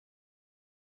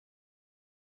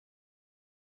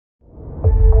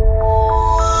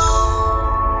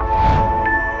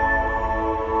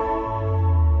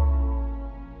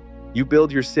You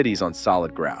build your cities on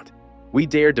solid ground. We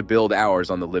dared to build ours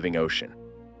on the living ocean.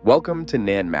 Welcome to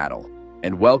Nan Madol,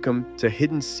 and welcome to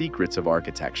Hidden Secrets of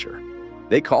Architecture.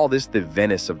 They call this the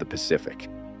Venice of the Pacific.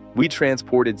 We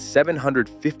transported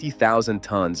 750,000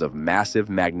 tons of massive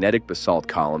magnetic basalt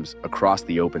columns across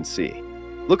the open sea.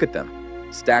 Look at them,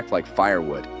 stacked like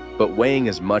firewood, but weighing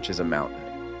as much as a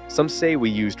mountain. Some say we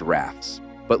used rafts,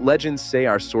 but legends say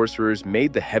our sorcerers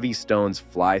made the heavy stones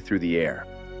fly through the air.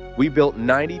 We built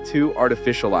 92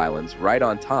 artificial islands right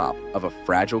on top of a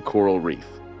fragile coral reef.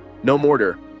 No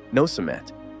mortar, no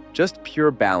cement, just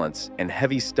pure balance and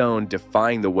heavy stone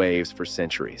defying the waves for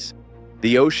centuries.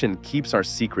 The ocean keeps our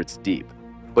secrets deep,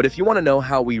 but if you want to know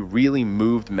how we really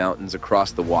moved mountains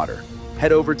across the water,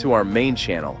 head over to our main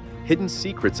channel, Hidden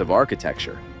Secrets of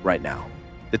Architecture, right now.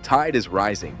 The tide is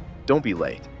rising. Don't be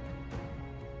late.